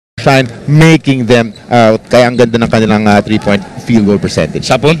Shine, making them out. Kaya ang ganda ng kanilang 3-point field goal percentage.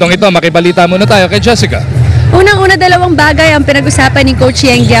 Sa puntong ito, makibalita muna tayo kay Jessica. Unang-una, dalawang bagay ang pinag-usapan ni Coach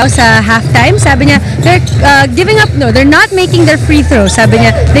Yang Giao sa halftime. Sabi niya, they're giving up, no, they're not making their free throws. Sabi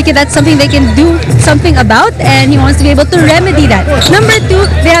niya, that's something they can do something about, and he wants to be able to remedy that. Number 2,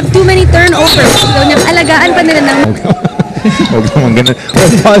 they have too many turnovers. So, alagaan pa nila ng... Well,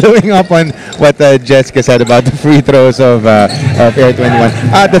 following up on what Jessica said about the free throws of Air21,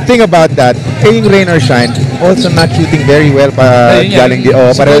 the thing about that, playing rain or shine, also not shooting very well galing di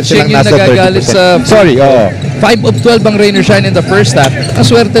pareho silang nasa 30%. Sorry, 5 of 12 ang rain or shine in the first half. Ang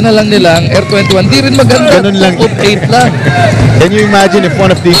swerte na lang nilang Air21, di rin maganda. 2 of 8 lang. Can you imagine if one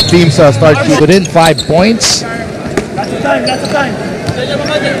of these teams starts shooting within 5 points? That's the time.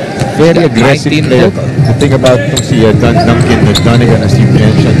 Very aggressive player. The thing about Duncan Donegan, as you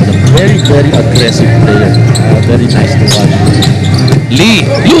mentioned, is a very, very aggressive player. Very nice to watch. Lee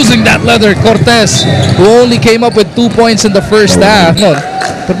losing that leather. Cortez, who only came up with 2 points in the first half. No,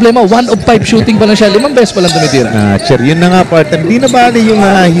 problema, 1 of 5 shooting pa lang siya. 5 beses pa lang tumitira. Yun na nga partner. Hindi na bali yung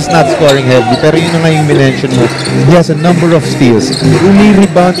he's not scoring heavily. Pero yun na nga yung mention mo. He has a number of steals.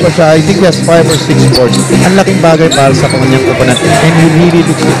 Umi-rebound pa siya. I think he has 5 or 6 boards. Ang laking bagay para sa kanyang opponent. And he really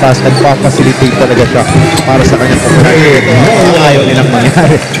looks to pass. Nagpa-facilitate talaga siya para sa kanyang opponent. Ito ayaw nilang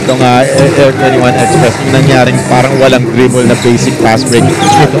mangyari. Itong Air21 Express. Yung nangyaring parang walang dribble na basic pass break.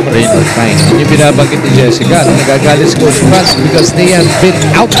 Itong rain or shine. Yung binabanggit ni Jessica, nagagalit si Coach Franz because they have been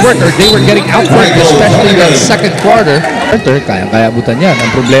outworked, or they were getting outworked, especially in the second quarter. Kaya-kaya abutan yan.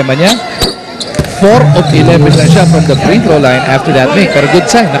 Ang problema niya, 4 of 11 lang siya from the free throw line after that make. Pero good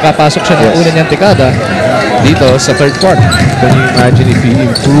sign, nakapasok siya ng una niyang tikada dito sa third quarter. Can you imagine if he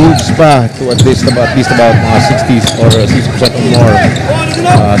improves pa to at least about mga 60s or 60% or more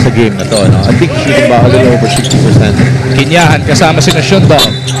sa game na to, no? I think shooting ba a little over 60%. Kinyahan kasama si Nasyundong.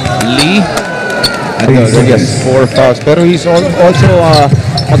 Lee. Yes, 4 fouls. Pero he's also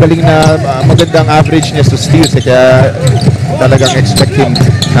magaling na magandang average niya sa steals. Kaya talagang expecting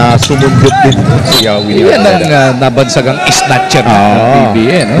na sumundot din si Winnie. Yan ang nabansagang snatcher ng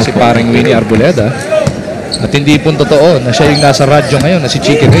PBA, no? Si paring Winnie Arboleda. At hindi po totoo na siya yung nasa radyo ngayon na si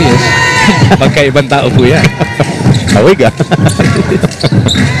Chicky Reyes. Magkaibang tao po yan. Awig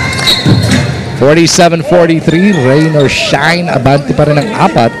 47-43, rain or shine, abante pa rin ang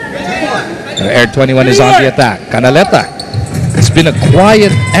 4. Air21 is on the attack. Canaleta. It's been a quiet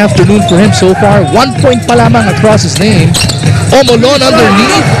afternoon for him so far. 1 point pa lamang across his name. Omolon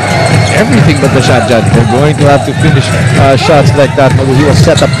underneath. Everything but the shot, Judge. They're going to have to finish shots like that. He was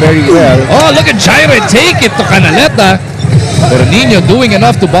set up very well. Oh, look at Jaire take it to Canaleta. Pero Nino doing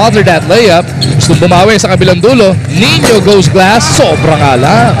enough to bother that layup. Gusto bumawi sa kabilang dulo. Nino goes glass. Sobra nga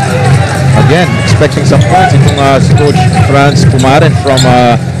lang. Again, expecting some points. Itong si Coach Franz Pumaren from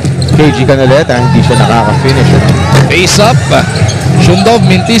KG Canaleta, hindi siya nakaka-finish. Face up. Shundov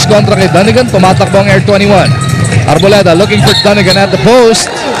mintis kontra kay Donegan. Tumatakbo ang Air21. Arboleda looking for Donegan at the post.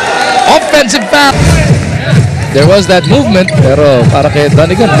 Offensive foul. There was that movement, pero para kay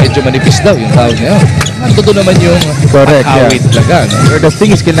Donegan, medyo manipis daw yung tawag niya. Nandoon naman yung awit talaga. No? The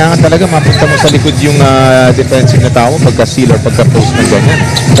thing is, kailangan talaga mapunta mo sa likod yung defensive na tao pagka-seal or pagka-post ng ganyan.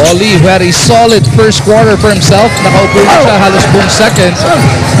 Paulie, very solid first quarter for himself. Nakaupo na siya halos buong second.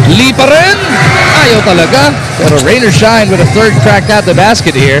 Lee pa rin. Ayaw talaga. Pero rain or shine with a third crack at the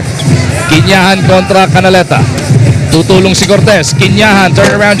basket here. Kinyahan kontra Canaleta. Tutulong si Cortez. Kinyahan,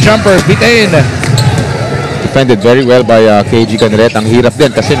 turnaround jumper, bitin. Defended very well by KG Canaleta. Ang hirap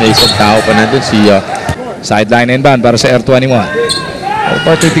din kasi may isang tao pa nandun si sideline inbound para sa Air21.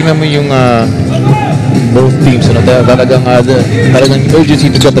 Partner, tingnan mo yung both teams. Talagang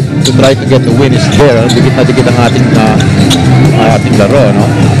urgency to try to get the win is there. Dikit na dikit ang ating laro, no?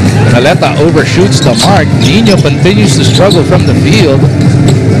 Canaleta overshoots the mark. Nino continues to struggle from the field.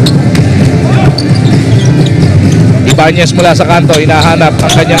 Ibanez mula sa kanto, hinahanap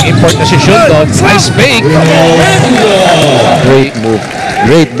ang kanyang import na si Shundov. Nice fake. Great move.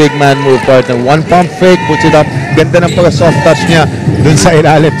 Great big man move, partner. One pump fake, puts it up. Ganda ng pag-soft touch niya dun sa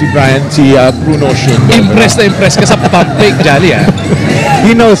ilalim si Bruno Shundov. Impress na impress ka sa pump fake, Jolly, ha?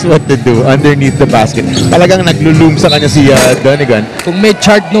 He knows what to do underneath the basket. Talagang naglulume sa kanya si Donegan. Kung may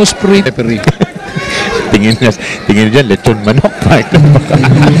chart nose peri. Tingin niya, lechon manok.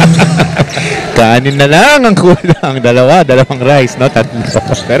 Kanin na lang ang kulang. Dalawang rice, no? Tatlo.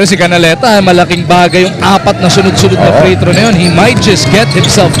 Pero si Canaleta, malaking bagay yung 4 na sunod-sunod na free throw na yun. He might just get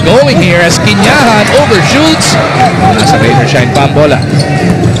himself going here as Kinyahan overshoots. Nasa rain or shine pa ang bola.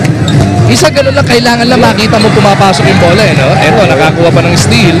 Isa ganun lang, kailangan lang makita mo pumapasok yung bola, no? Eto, nakakuha pa ng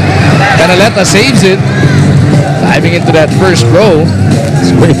steal. Canaleta saves it. Diving into that first row.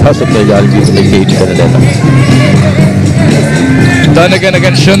 It's great hustle play galing dito kay KG Canaleta. Donegan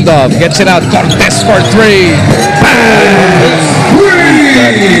against Shundov. Gets it out. Cortez for 3.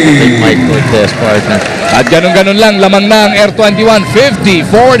 Kay Mike Cortez, partner. At ganun-ganun lang, lamang na ang Air21,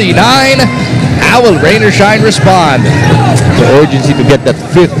 50-49. How will Rain or Shine respond? The urgency to get that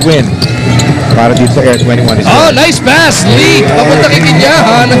 5th win para dito sa Air21 is Nice pass! Lead! Papunta kay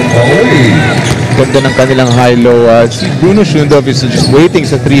Kinyahan. ganda ng kanilang high-low. Si Bruno Shundov is just waiting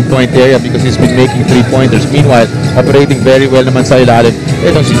sa 3-point area because he's been making 3-pointers. Meanwhile, operating very well naman sa ilalim.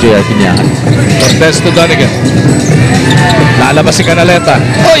 Itong si JR Kinyahan. Cortez to Donegan. Lalabas si Canaleta.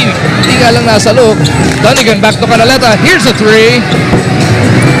 Oy! Hindi nga lang nasa look. Donegan back to Canaleta. Here's a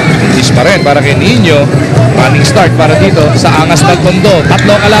 3. Miss pa rin para kay Nino. Running start para dito sa angas ng tondo.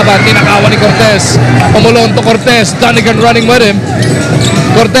 Tatlo kalaban. Tinakawan ni Cortez. Pumulon to Cortez. Donegan running with him.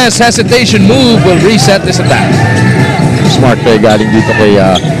 Cortez hesitation move will reset this attack. Smart play galing dito kay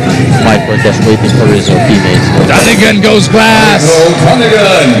Mike Cortez waiting for his teammates. Donegan goes glass.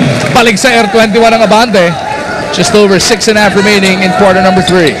 Balik sa Air21 ang abante. Just over 6.5 remaining in quarter number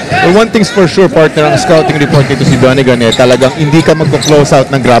 3. Well, one thing's for sure, partner, ang scouting report nito si Donegan talagang hindi ka magpo-close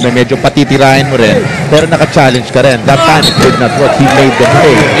out ng grabe. Medyo patitirahin mo rin. Pero naka-challenge ka rin. That time it did not work. He made the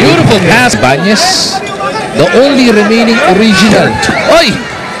play. Beautiful pass. Banyes, the only remaining original. Oy!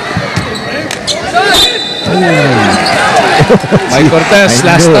 Mike Cortez,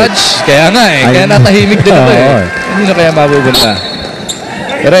 last touch. Kaya nga kaya natahimik din ito Hindi na kaya mabubunta.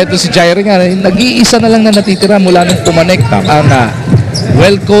 Pero ito si Jair nga, nag-iisa na lang na natitira mula nung pumanek ang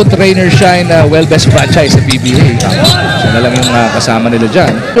well-coached Rain or Shine well-best franchise sa PBA. Siya na lang yung kasama nila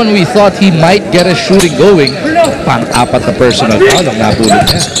dyan. When we thought he might get a shooting going, pang-apat na personal foul ang nabulot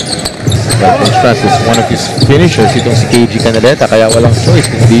niya. Coach Franz is one of his finishers, itong si KG Canaleta, kaya walang choice.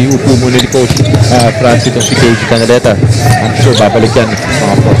 Hindi upo muna ni Coach Franz itong si KG Canaleta. I'm sure babalik yan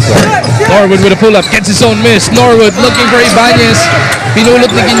mga fourth quarter. Norwood with a pull-up, gets his own miss. Norwood looking for Ibanez.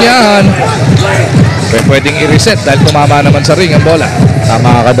 Pinulot ni Kinyahan. Pwedeng i-reset dahil tumama naman sa ring ang bola.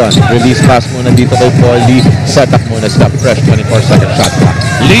 Tama ka doon. Release pass muna dito kay Paul Lee. Set up muna sa fresh 24-second shot clock.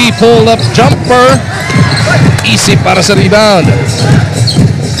 Lee pull-up jumper. Easy para sa rebound.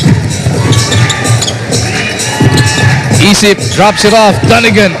 Isip drops it off.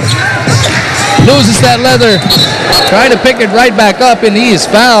 Donegan loses that leather. Trying to pick it right back up and he is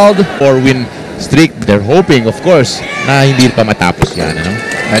fouled. 4-win streak. They're hoping, of course, na hindi pa matapos yan.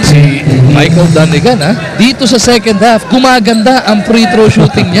 At si Michael Donegan, dito sa second half, gumaganda ang free throw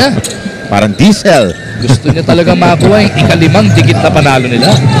shooting niya. Parang diesel. Gusto niya talaga makuha yung ikalimang dikit na panalo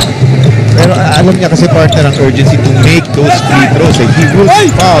nila. Pero alam niya kasi, partner, ang urgency to make those free throws. He will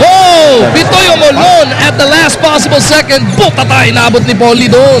be fouled. Oh! Bitoy Omolon at the last possible second. Butatay, naabot ni Paulie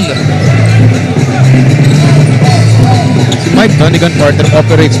doon. Mike Donegan, partner,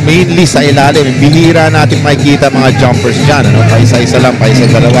 operates mainly sa ilalim. Bihira natin makikita mga jumpers dyan. Paisa-isa lang,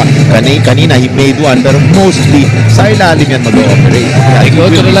 paisa-dalawa. Kanina, he made one. Pero mostly, sa ilalim yan mag-ooperate. They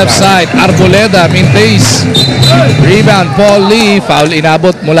go to the left side. Arboleda, Mintes. Rebound, Paul Lee. Foul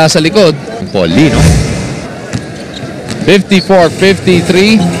inabot mula sa likod. Paul Lee,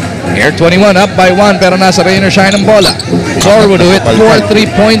 54-53. Air21 up by 1 pero nasa Rain or Shine ang bola. Norwood hit 4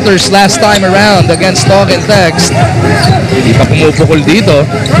 3-pointers last time around against Talk and Text. Hindi pa pumupukol dito.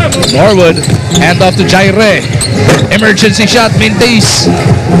 Norwood, hand off to Jaire. Emergency shot, Mintes.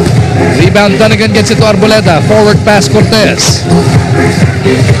 Rebound, Donegan gets it to Arboleda. Forward pass, Cortez.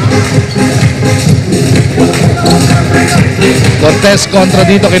 Cortez kontra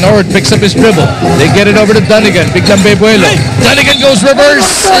dito kay Norwood, picks up his dribble. They get it over to Donegan. Biglang Bebuelo. Donegan goes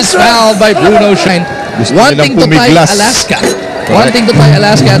reverse. Is fouled by Bruno Shine. Wanting to tie Alaska. Wanting to tie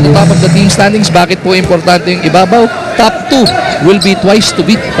Alaska at the top of the team standings. Bakit po importante yung ibabaw? Top 2 will be twice to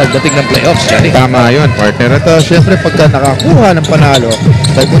beat pagdating ng playoffs, Johnny. Tama yun, partner. At syempre, pagka nakakuha ng panalo,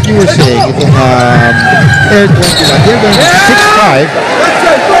 like what you were saying, itong Air21, they're going to 6-5.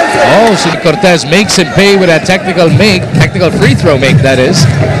 Oh, si Cortez makes him pay with a technical free throw make, that is.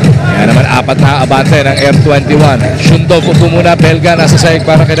 Yan naman, apat na abante ng Air21. Shundov upo muna, Belga nasa sahig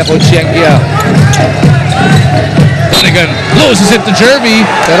para kay Coach Chiangia. Donegan loses it to Jervy,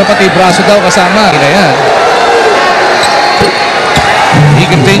 pero pati braso daw kasama. Yan. He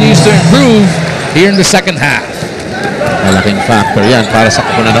continues to improve here in the second half. Malaking factor yan para sa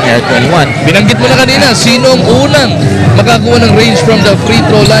kupunan ng Air21. Binanggit mo na kanina, sino ang unang makakuha ng range from the free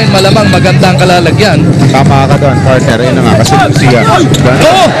throw line? Malamang magandang kalalagyan. Tama ka doon, partner. Yun na nga, kasi siya.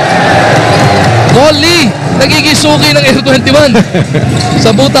 Oh! Volley! Nagigisuki ng Air21. Sa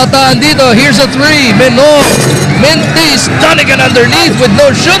butataan dito, here's a 3. Menor. Mentis. Donegan underneath with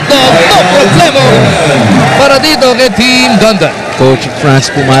no shoot dog. No problemo. Para dito kay Team Dundon. Coach Franz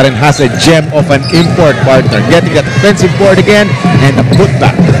Pumaren has a gem of an import partner. Getting that defensive board again and a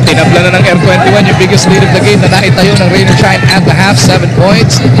putback. Tinabla na ng Air21 yung biggest lead of the game na naitayo ng Rainer Shine at the half, 7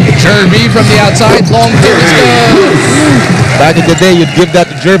 points. Jerby from the outside, long two is good. Back in the day, you'd give that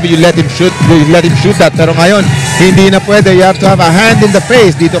to Jerby, you let him shoot that. Pero ngayon, hindi na pwede. You have to have a hand in the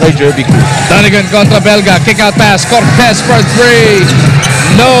face dito kay Jerby. Donegan kontra Belga, kick out pass, Cortez for 3.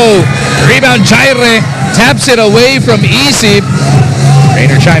 No, rebound Jaire, taps it away from Isip.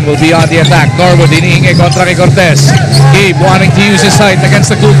 Rainer Shine will be on the attack. Norwood inihingi kontra kay Cortez. Gabe wanting to use his height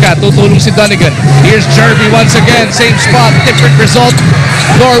against the Kuka. Tutulong si Donegan. Here's Jerby once again. Same spot, different result.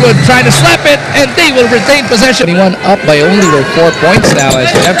 Norwood trying to slap it, and they will retain possession. 21 up by only 4 points now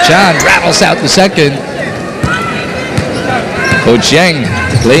as Jeff Chan rattles out the second. Coach Yang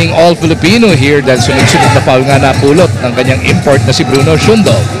playing all Filipino here dahil sunod-sunod na foul nga napulot ng kanyang import na si Bruno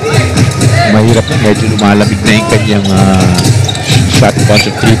Shundo. Mahirap na, medyo lumalamig na yung kanyang shot bunch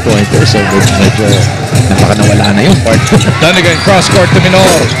of 3-pointers. So medyo napakanawala na yung part. Donegan cross court to Minor.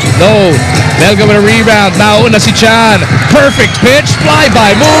 No. Belga with a rebound. Nauna si Chan. Perfect pitch.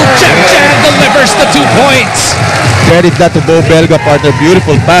 Fly-by move. Jeff Chan delivers the 2 points. Credit that to Bo Belga, partner.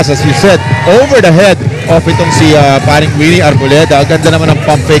 Beautiful pass, as you said, over the head of itong si paring Winnie Arboleda. Ganda naman ng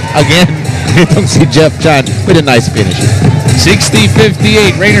pump fake again. Itong si Jeff Chan with a nice finish.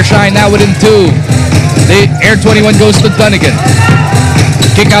 60-58. Rainer Shine now within 2. The Air21 goes to Donegan.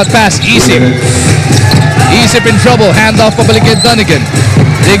 Kick out pass. Isip. Isip in trouble. Hand off pabalik kay Donegan.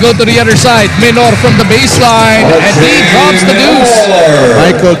 They go to the other side. Minor from the baseline. And he drops the deuce.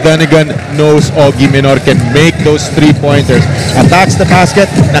 Michael Donegan knows Ogie Minor can make those 3-pointers. Attacks the basket.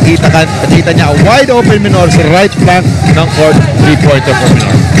 Nakita niya a wide open Minor sa right flank ng court. 3-pointer for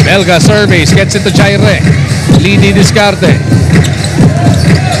Minor. Belga surveys. Gets it to Jaire. Lidi Discarte.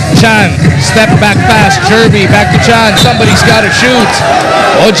 Chan. Step back pass. Jerby back to Chan. Somebody's got to shoot.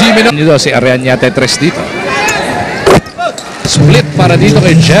 Ogie Minor. Dito si Arianya Tetres dito. Split para dito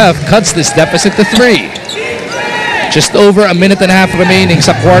kay Jeff. Cuts this deficit to 3. Just over a minute and a half remaining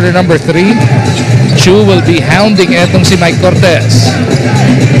sa quarter number 3. Chu will be hounding etong si Mike Cortez.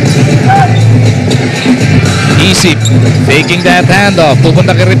 Isip faking that handoff.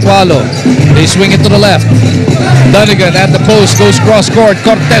 Pupunta kay Ritualo. They swing it to the left. Donegan at the post goes cross court.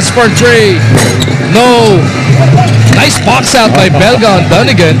 Cortez for 3. No. Nice box out by Belga on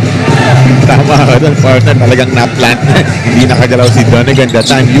Donegan. Tama ka doon, partner. Talagang na-plant na. Hindi nakagalaw si Donegan that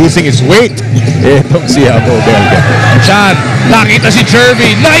time using his weight. Itong si Bo Belga. Chan, nakita si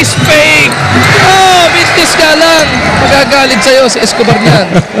Jerby. Nice fake! Oh, Mintis ka lang. Magagalit sa'yo si Escobar niyan.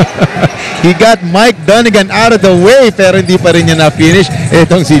 He got Mike Donegan out of the way pero hindi pa rin niya na-finish.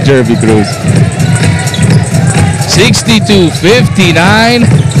 Itong si Jerby Cruz. 62-59.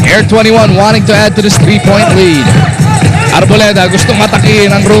 Air21 wanting to add to this 3-point lead. Arboleda gustong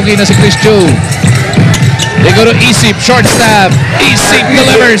matakin ang rookie na si Chris Chu. They go to Isip, short stab. Isip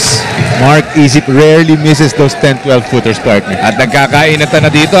delivers. Mark Isip rarely misses those 10-12 footers, partner. At nagkakainatan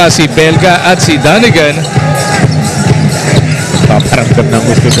na dito si Belga at si Donegan. Paparamdam ng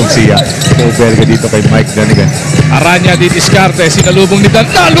gusto itong siya. Bo Belga dito kay Mike Donegan. Aranya di diskarte, sinalubong ni Dan.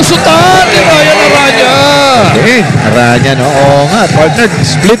 Nalusutan! Ryan Aranya! Aranya, no? Oo nga, partner,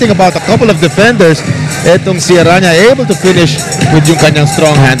 splitting about a couple of defenders. Etong si Aranya able to finish with yung kanyang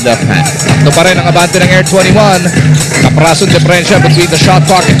strong hand, left hand. Ito pa rin ang abante ng Air21. Kaprasong diferensya between the shot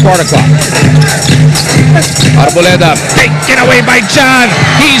clock and quarter clock. Arboleda, taken away by Chan.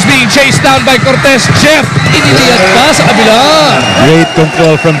 He's being chased down by Cortez. Jeff, iniliyat pa sa kabila. Great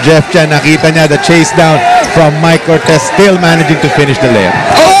control from Jeff Chan. Nakita niya the chase down from Mike Cortez, still managing to finish the layup.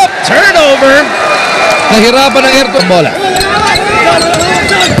 Oh, turnover. Nahirapan ng Air21 bola.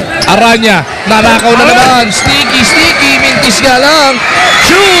 Aranya, nanakaw na naman. Sticky, Mintis nga lang.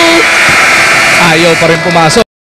 Shoot! Ayaw pa rin pumasok.